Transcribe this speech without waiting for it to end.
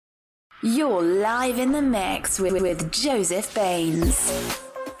You're live in the mix with Joseph Baines.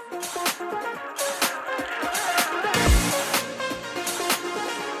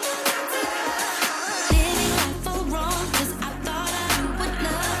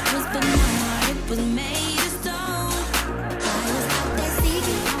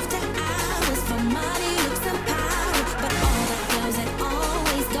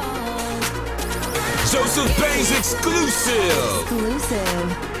 Joseph Baines exclusive.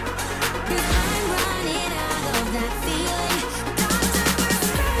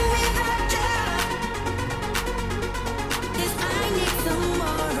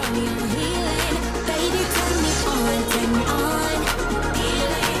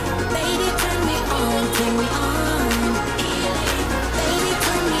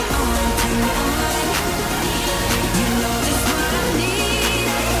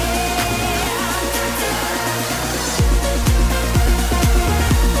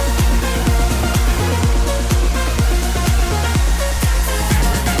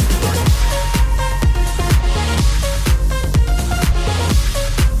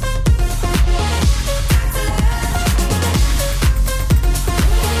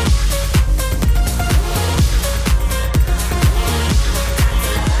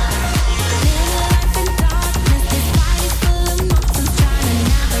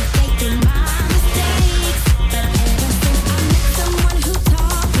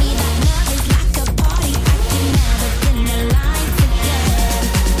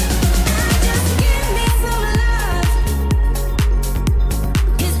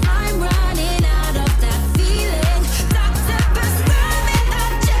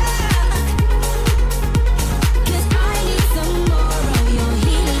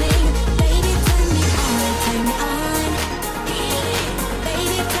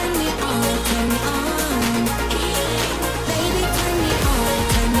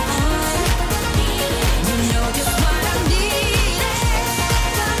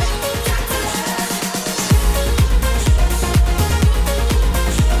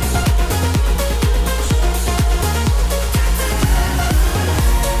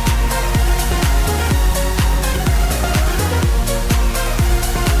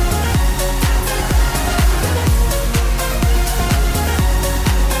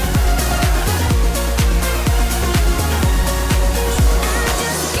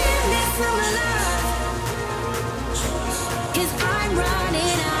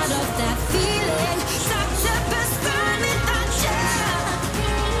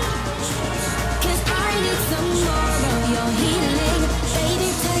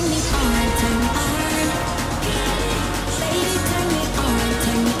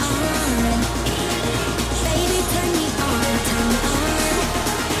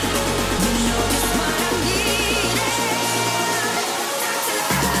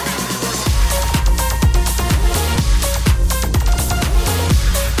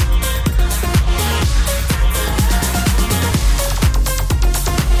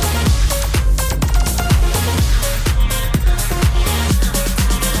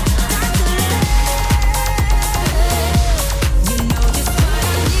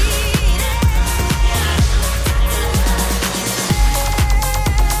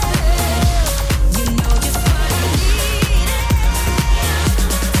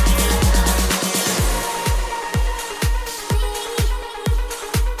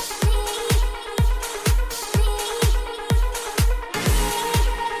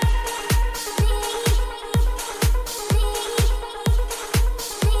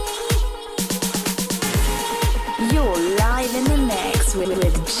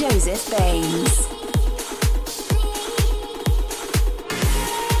 Joseph Baines.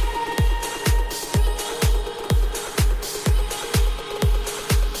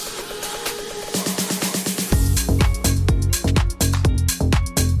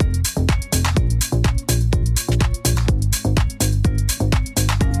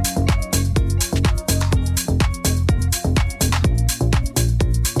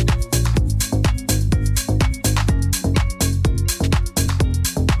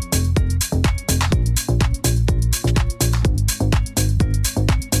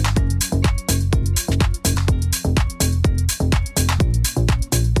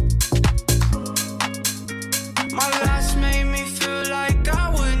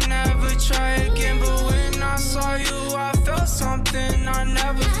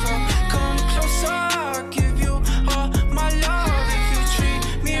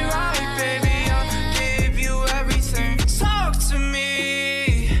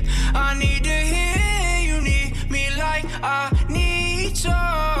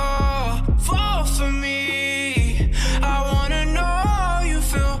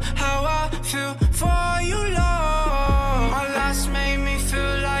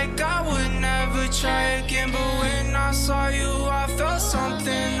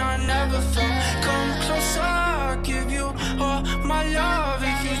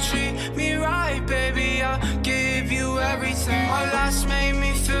 last made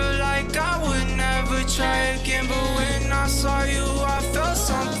me feel like I would never try again, but when I saw you, I felt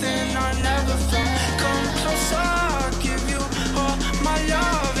something I never felt. Come closer, I'll give you all my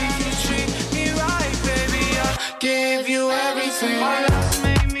love. If you treat me right, baby, I'll give you everything. My last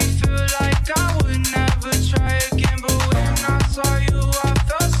made me feel like I would never try again, but when I saw you, I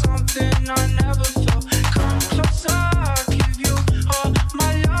felt something I never felt. Come closer, I'll give you all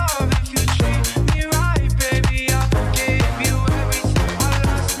my love. If you treat me right, baby, I'll give you everything. My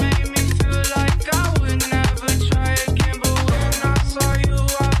last made me feel like I would never try again, but when I saw you,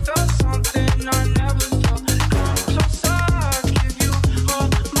 I felt something I never felt. Come closer, I'll give you all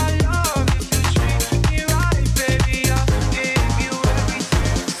my love. If you treat me right, baby, I'll give you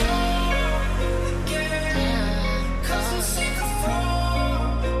everything. So again, 'cause I'm sick of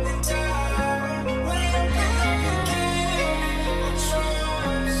falling down. When I'm back again, I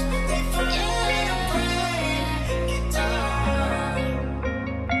trust they forget to break it down.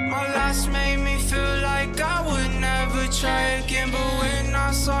 My last made me feel like I would never try again, but when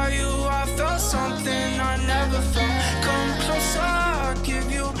I saw you, I felt something I never felt. Come closer, I'll give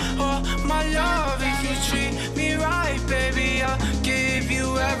you all my love. If you treat me right, baby, I'll give you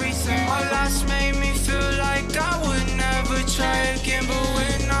everything. My last made me feel like I would never try again, but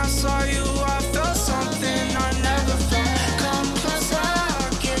when I saw you, I felt something I never felt. Come closer,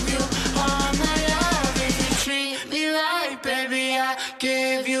 I'll give you all my love. If you treat me right, baby, I'll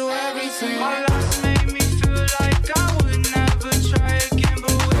give you everything. My last made me feel like I would never try again,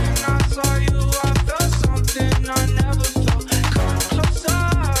 but when I saw you, I felt something I never felt. Come closer,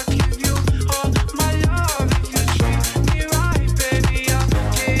 I'll give you all my love. If you treat me right, baby, I'll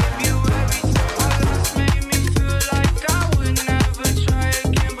give you everything. My last made me feel like I would never try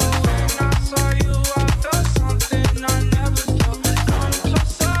again, but when I saw you, I felt something I never felt. Come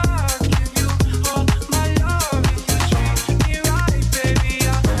closer, I'll give you all my love. If you treat me right, baby,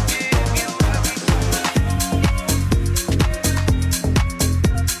 I'll give you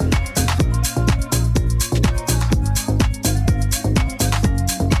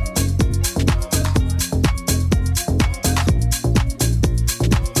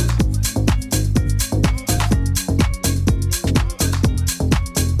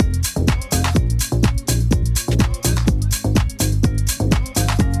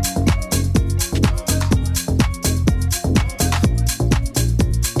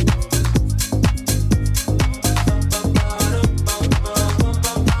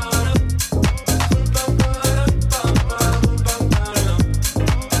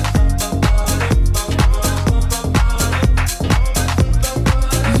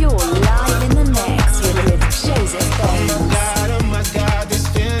You're live in the mix with Joseph Baines. Oh my God, these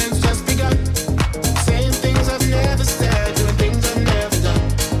feelings just begun. Saying things I've never said, doing things I've never done.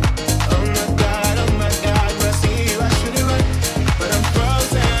 Oh my God, when I see you, I shouldn't run. But I'm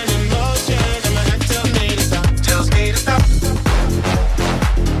frozen in motion, and my head tells me to stop. Tells me to stop.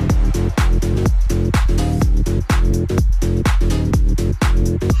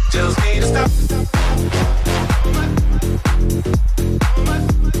 Tells me to stop.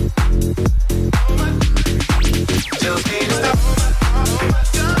 Tells me to stop.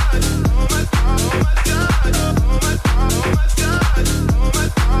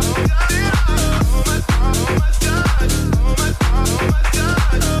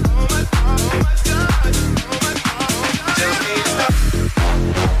 Tells me to stop. Tells me to stop.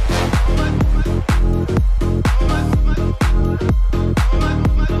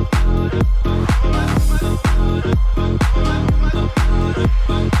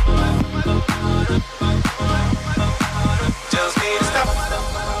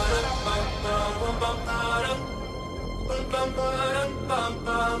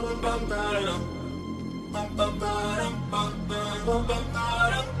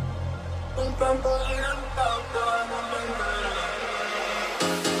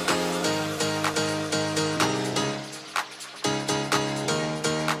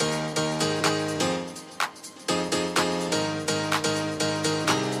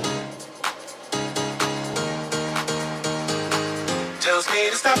 Tells me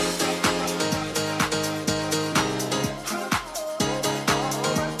to stop.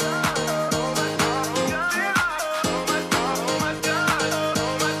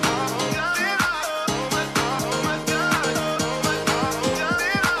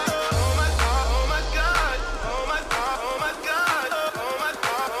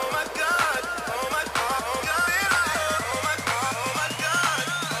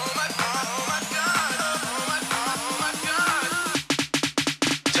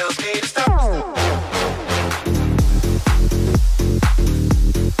 Tells me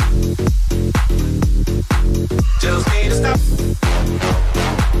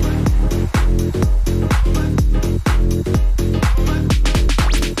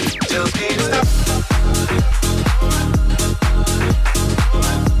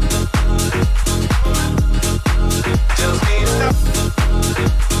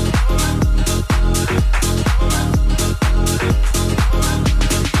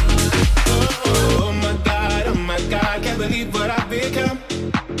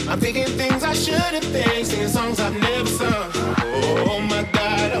I'm thinking things I shouldn't think, singing songs I've never sung. Oh my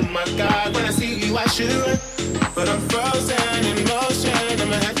God, when I see you I should run. But I'm frozen in motion, and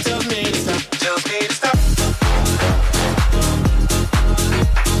my head tells me to stop, tells me to stop.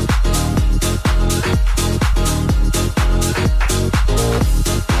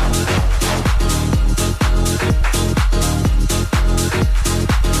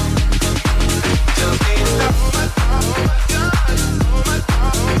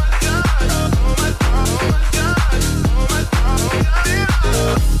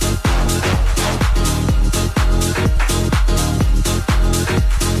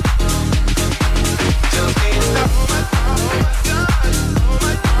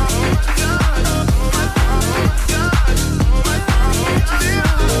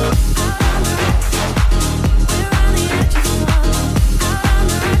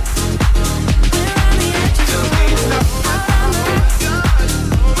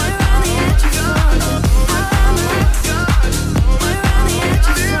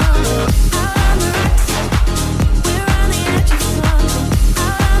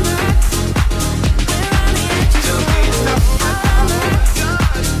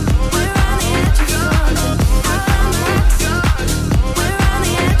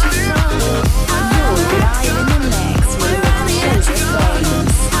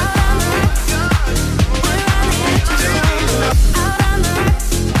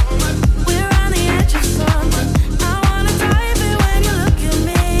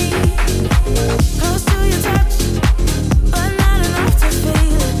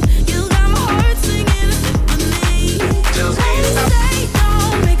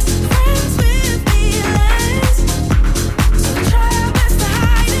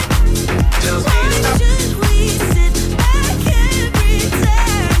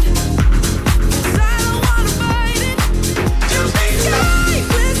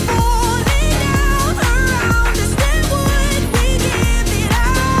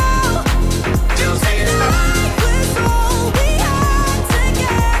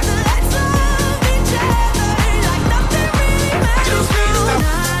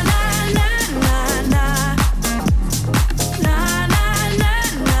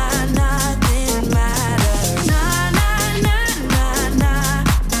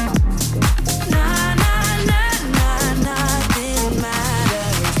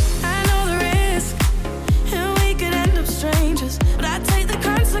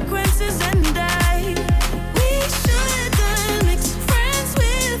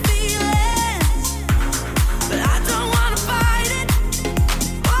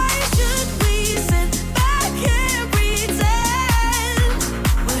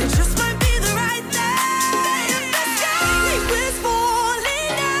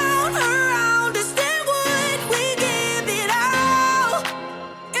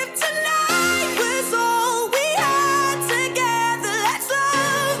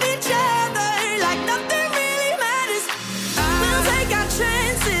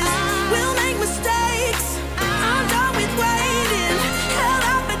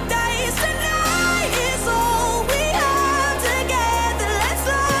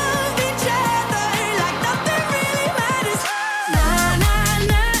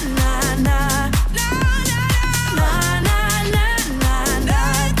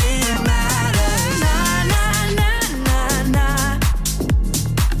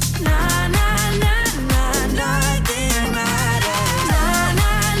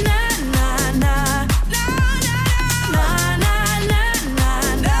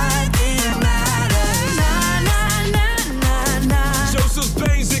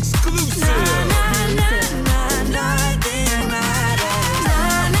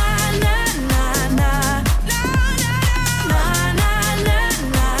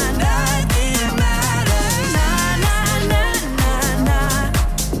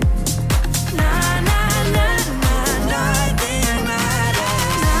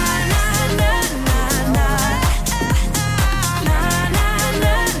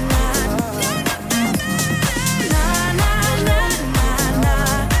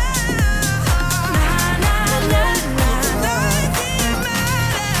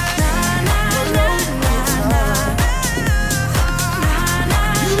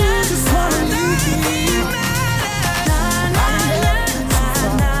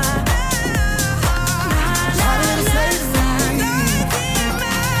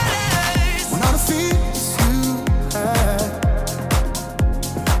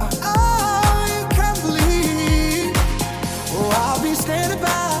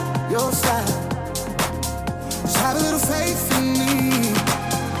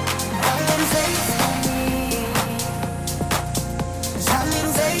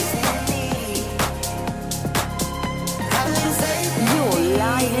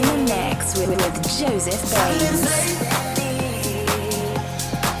 live in the mix with Joseph Baines.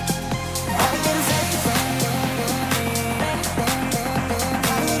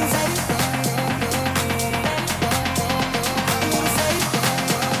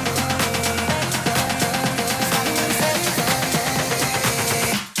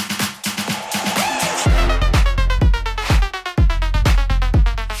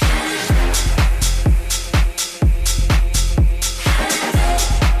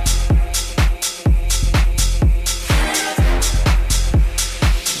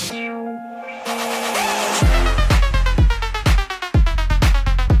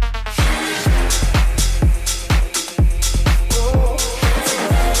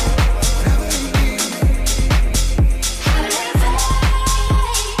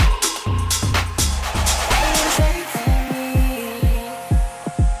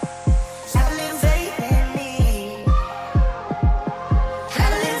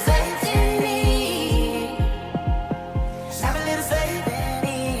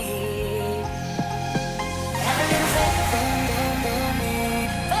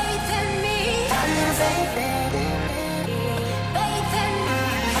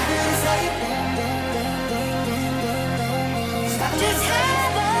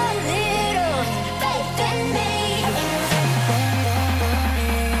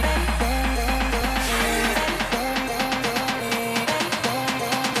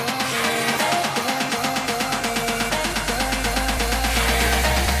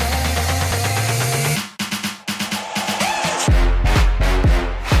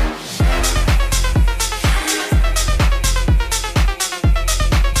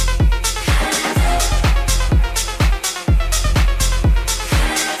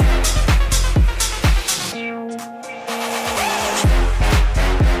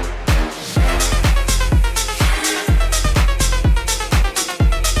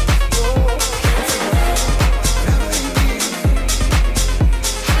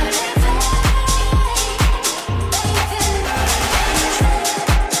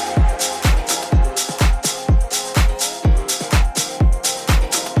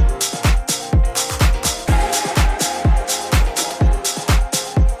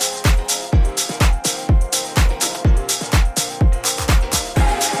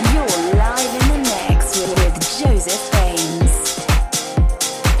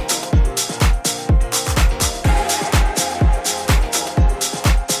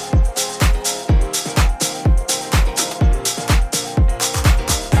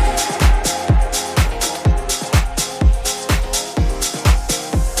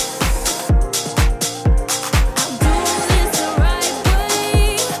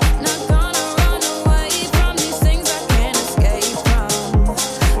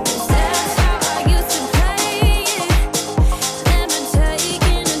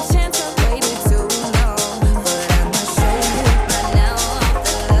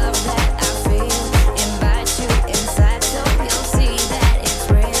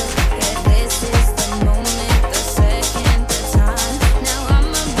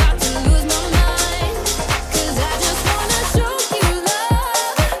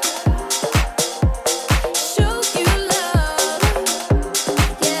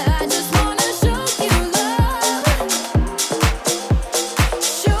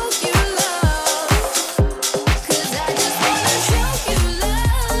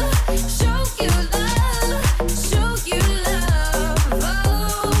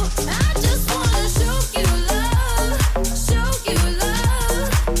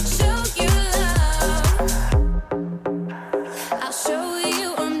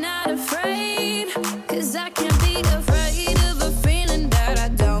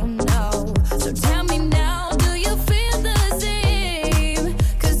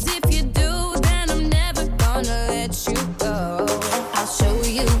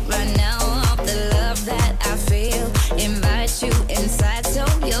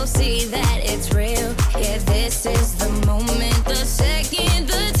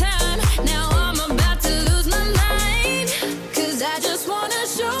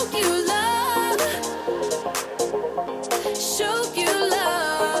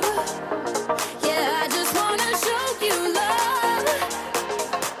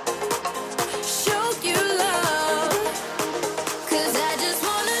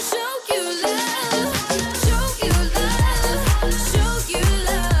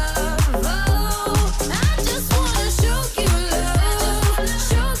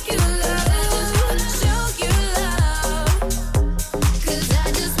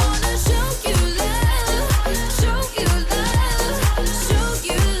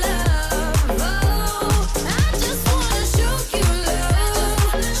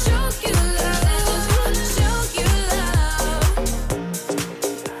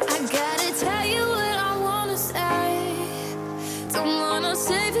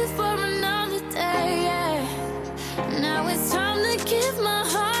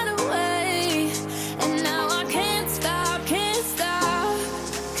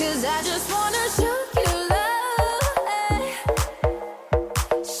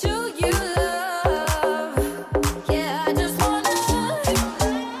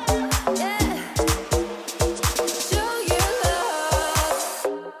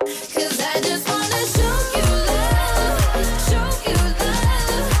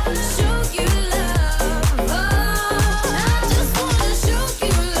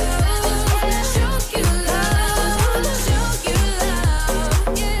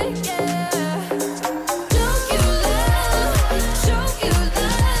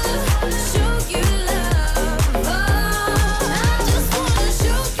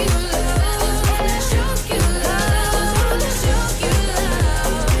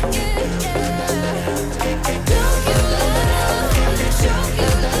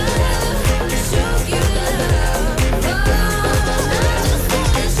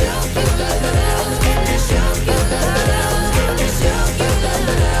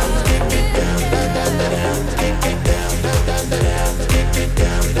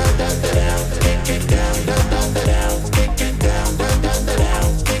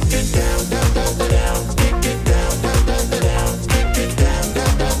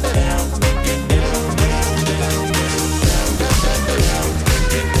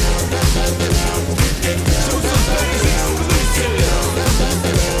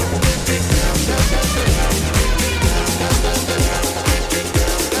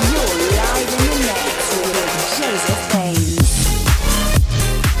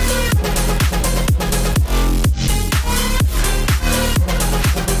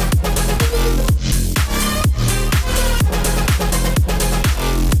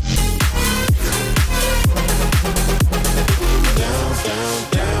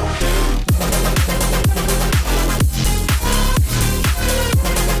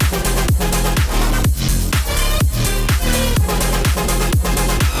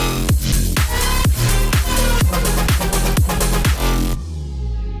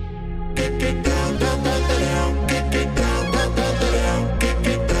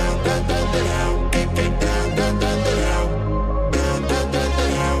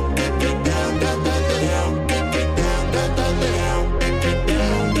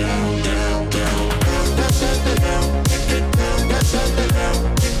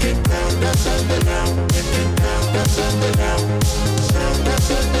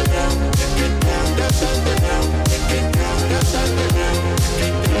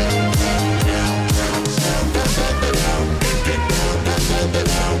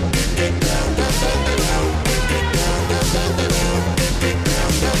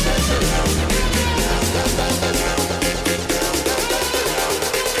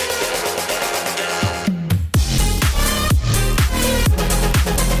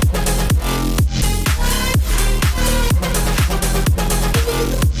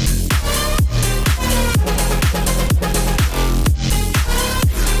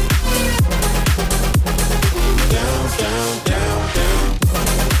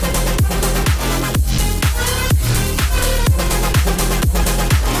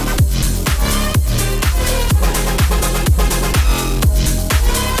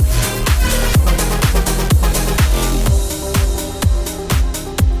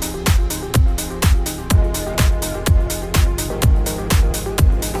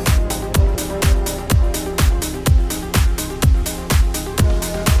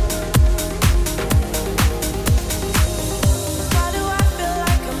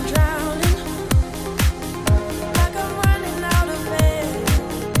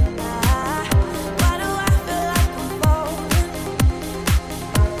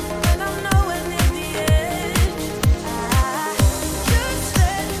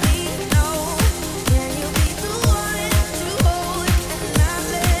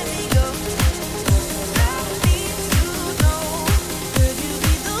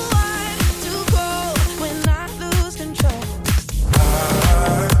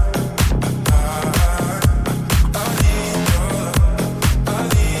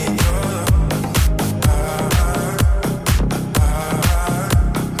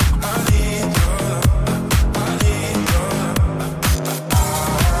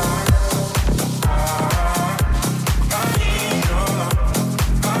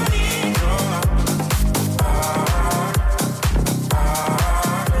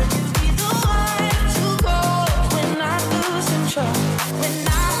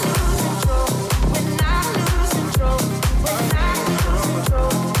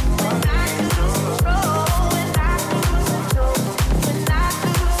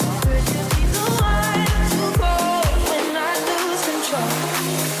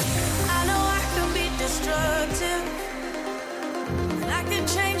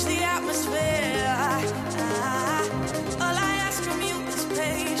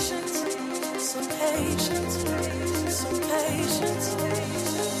 patience, some patience.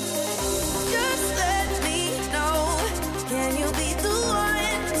 Just let me know. Can you be the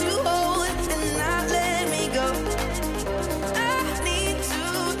one to hold and not let me go? I need to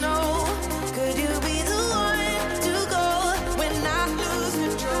know. Could you be the one to go when I lose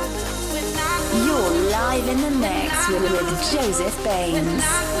control? When I lose You're live in the mix with Joseph Baines.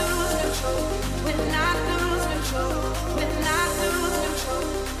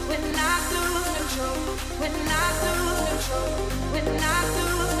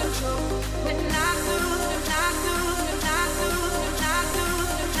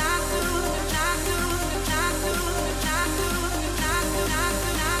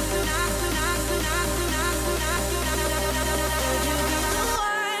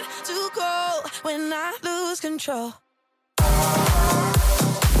 When I lose control.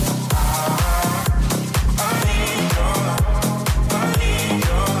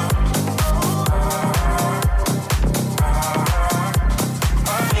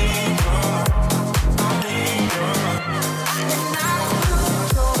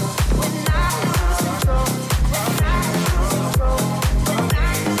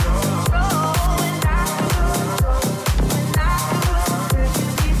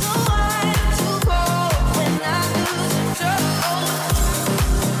 When I lose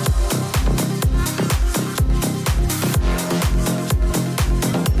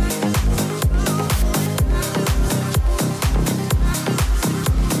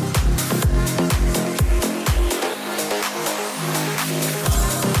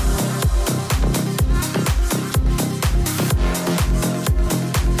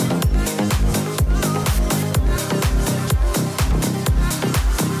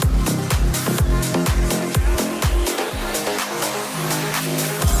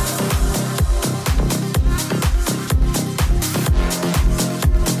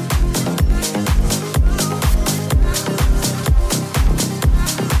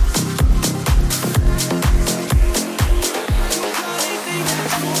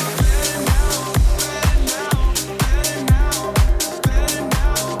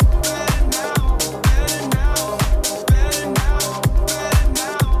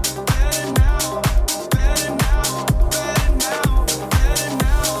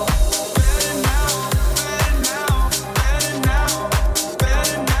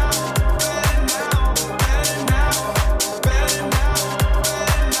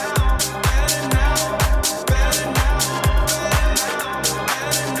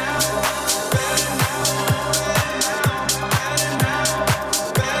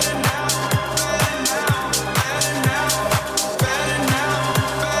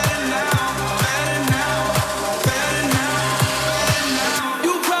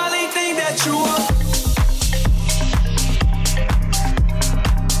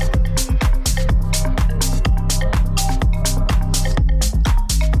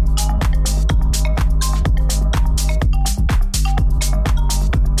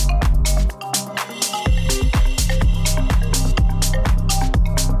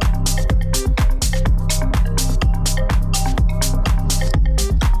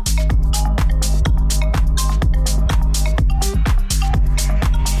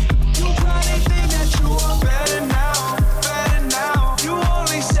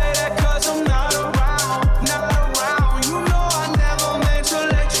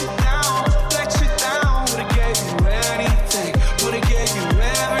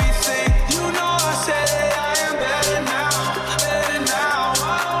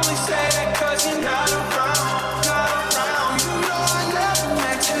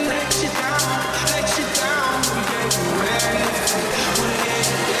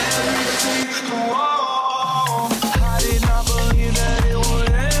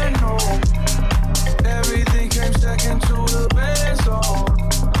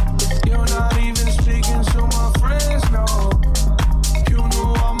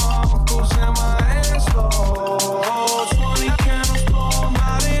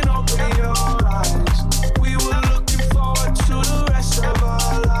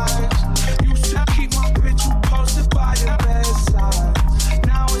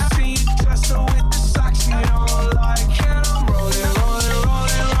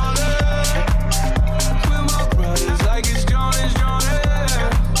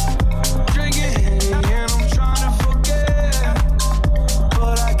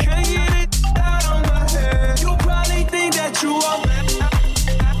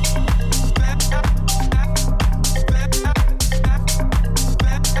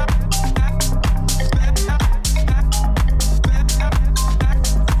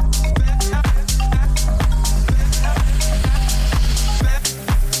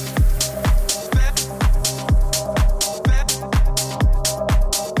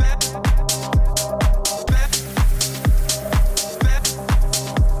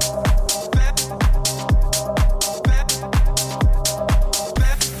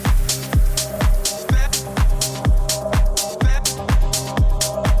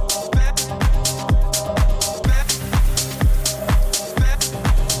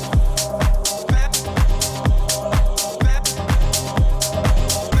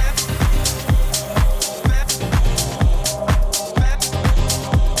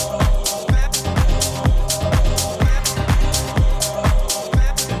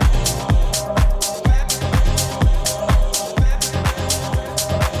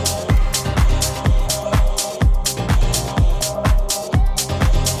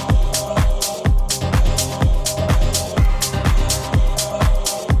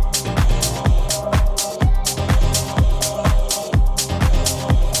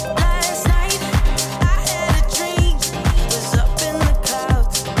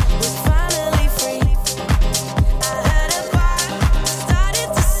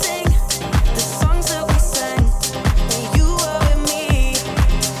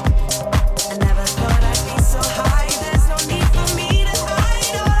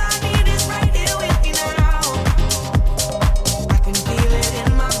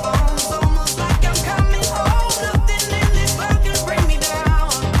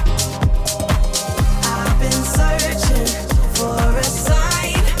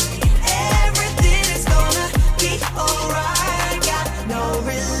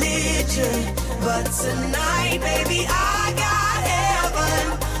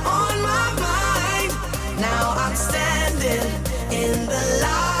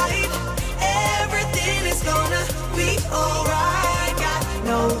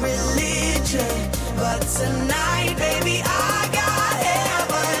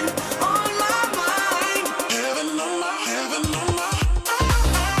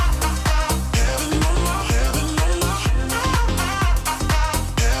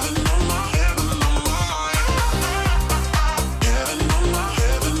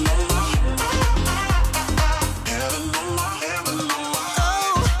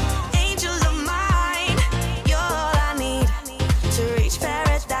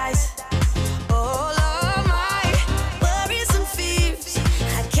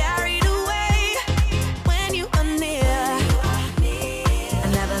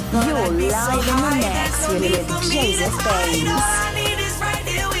live in the mix with Joseph Baines. All I need is right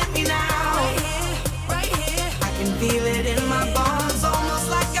here with me now. Right here. I can feel it in my bones, almost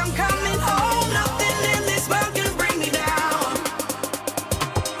like I'm coming home. Nothing in this world can bring me down.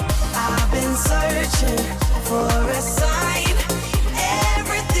 I've been searching for a sign.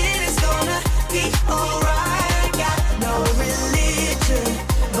 Everything is gonna be alright. Got no religion,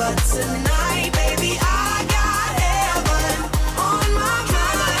 but tonight, baby, I got heaven on my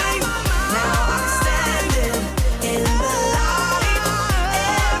mind. Now I'm standing in the light.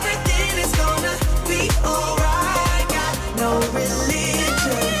 Everything is gonna be alright. Got no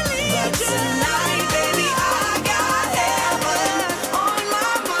religion, but tonight, baby, I got heaven on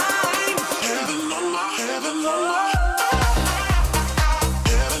my mind. Heaven on my, heaven on my.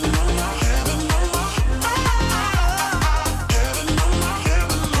 Heaven on my, heaven on my. Heaven on my,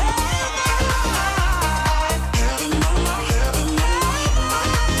 heaven on my. Heaven on my, heaven on my.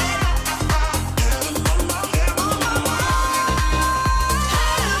 Heaven on my, heaven on my.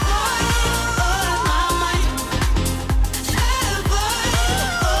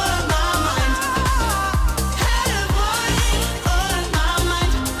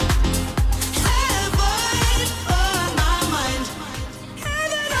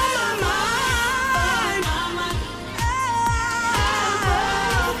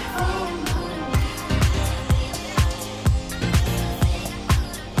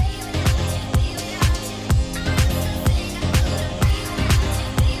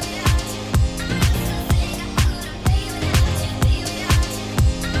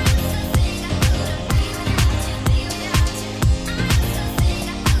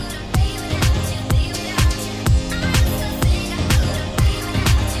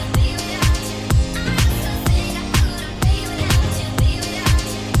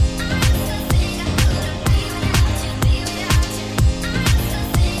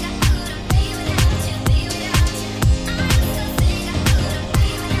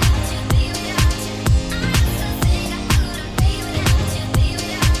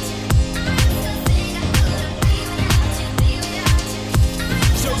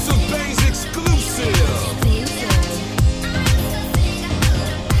 Joseph Baines exclusive.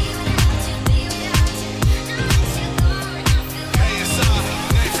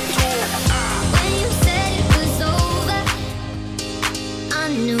 When you said it was over, I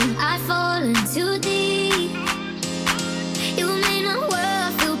knew I'd fallen too deep. You made my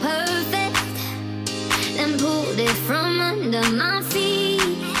world feel perfect, then pulled it from under my feet.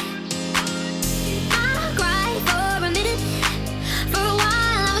 I cried for a minute, for a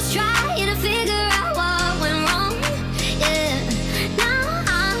while I was trying to figure out what went wrong. Yeah, now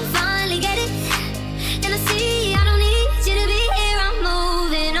I finally get it, and I see I don't need you to be here. I'm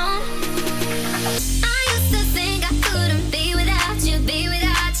moving on. I used to think I couldn't be without you, be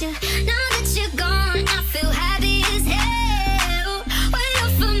without you. Now that you're gone, I feel happy as hell. Wait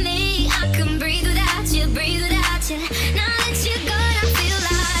up for me, I can breathe without you, breathe without you. Now that you're gone, I feel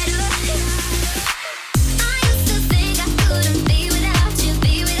lighter. I used to think I couldn't be without you,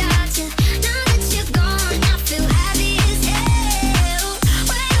 be without you. Now that you're gone, I feel happy as hell.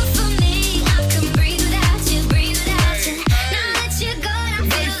 Wait up for me, I can breathe without you, breathe without you. Now that you're gone, I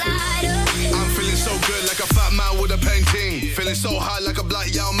feel lighter. I'm feeling so good like a fat man with a painting. Feeling so high like a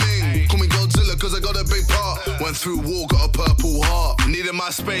black Yao Ming. Call me Godzilla cause I got a big part. Went through war, got a purple heart. Needed my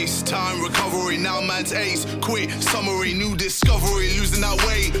space, time, recovery. Now man's ace. Quit, summary, new discovery. Losing that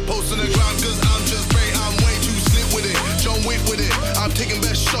weight. Post on the ground cause I'm just great. I'm way too slick with it. John Wick with it. I'm taking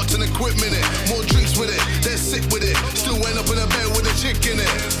best shots and equipment it. More drinks with it. They're sick with it. Still went up in a bed with a chick in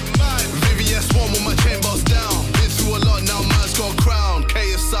it. VVS one with my chain boss down. Been through a lot, now man's got a crown.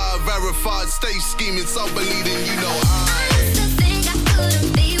 KSI verified, stay scheming, self-believing, you know I. Used to think I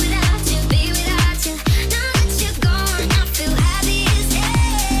couldn't be without you, be without you. Now that you're gone, I feel happy as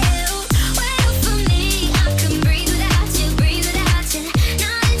hell. Wait up for me, I can breathe without you, breathe without you.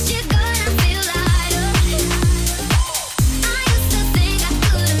 Now that you're gone, I feel lighter. I used to think I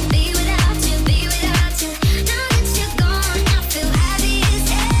couldn't be without you, be without you. Now that you're gone, I feel happy as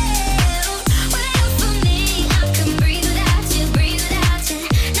hell. Wait up for me, I can breathe without you, breathe without you.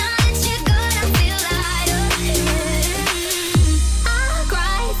 Now that you're gone, I feel lighter. I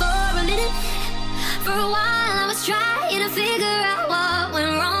cried for a minute, for a while I was trying to figure out what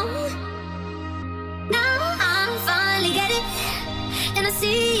went wrong. Now I finally get it, and I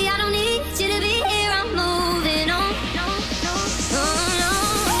see I don't need you to be here. I'm moving on. I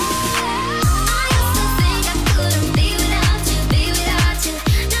used to think I couldn't be without you, be without you.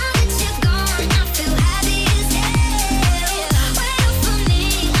 Now that you're gone, I feel happy as hell. Wait up for me,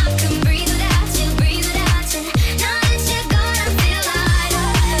 I can breathe without you, breathe without you. Now that you're gone, I feel lighter.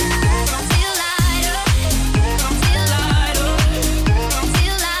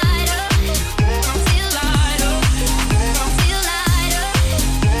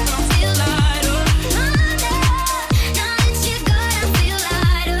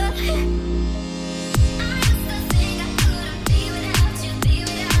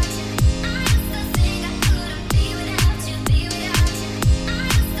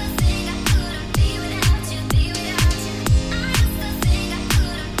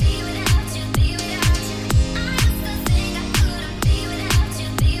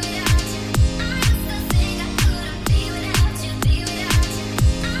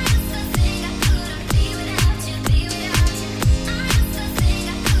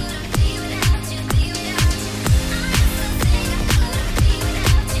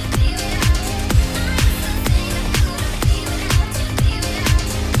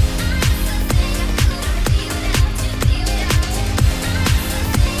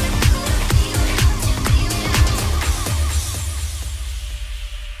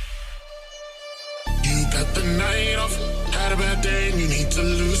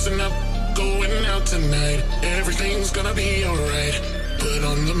 listen up, going out tonight. Everything's gonna be alright. Put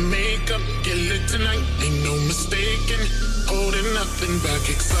on the makeup, get lit tonight. Ain't no mistaking, holding nothing back,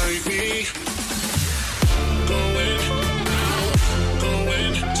 excite me. Going out,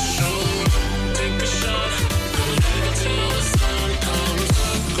 going to show. Take a shot, gonna live until the sun comes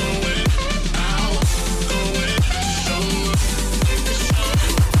up. Going out, going to show. Take a shot,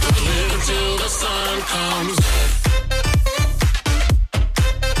 gonna live until the sun comes up.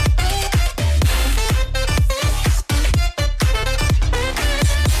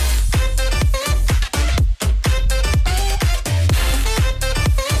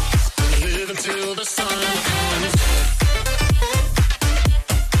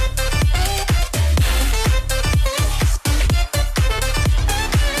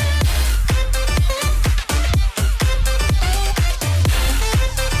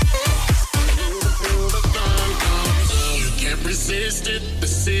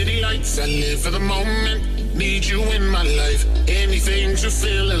 I live for the moment, need you in my life. Anything to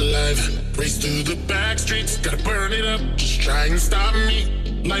feel alive. Race through the back streets, gotta burn it up. Just try and stop me.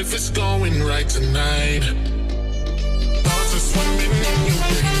 Life is going right tonight. Thoughts are swimming in your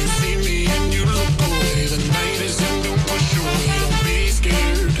brain. You see me and you look away. The night is young, don't push away. Don't be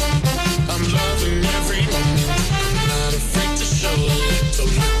scared. I'm loving every moment. I'm not afraid to show it. So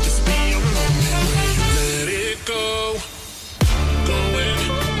let this be a moment where you let it go. Going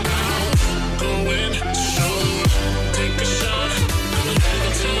out, going to show. Take a shot, gonna live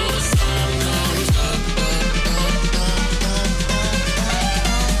until the sun comes up.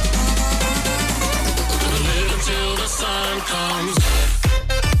 Gonna live until the sun comes up.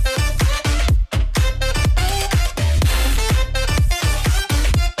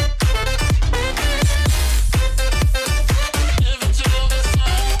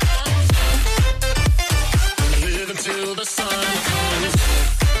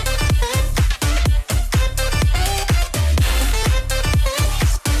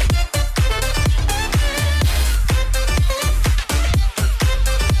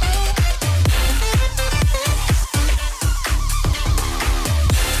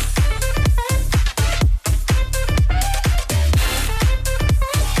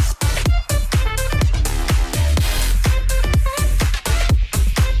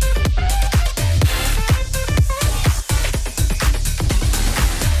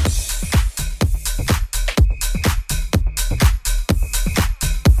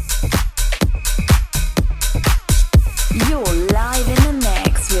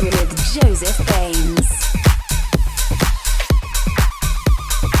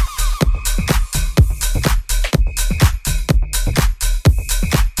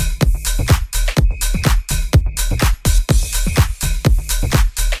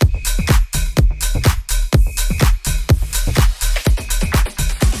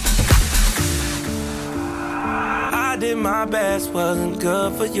 Wasn't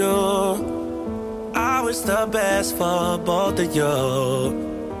good for you. I wish the best for both of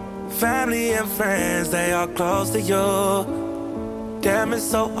you. Family and friends, they are close to you. Damn, it's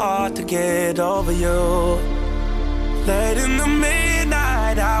so hard to get over you. Late in the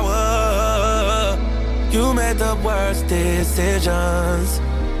midnight hour, you made the worst decisions.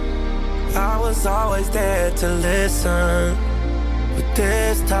 I was always there to listen, but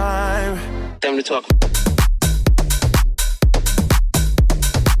this time, time to talk.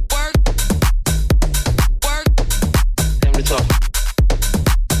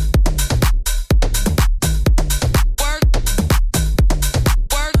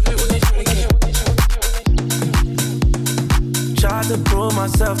 To prove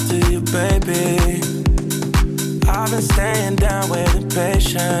myself to you, baby. I've been staying down, waiting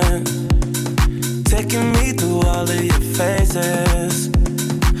patient, taking me through all of your phases.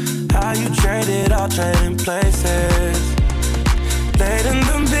 How you traded, all trading places. Late in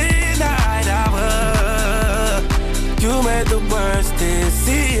the midnight hour, you made the worst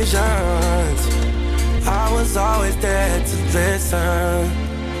decisions. I was always there to listen.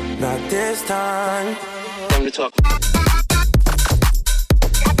 Not this time. Time to talk.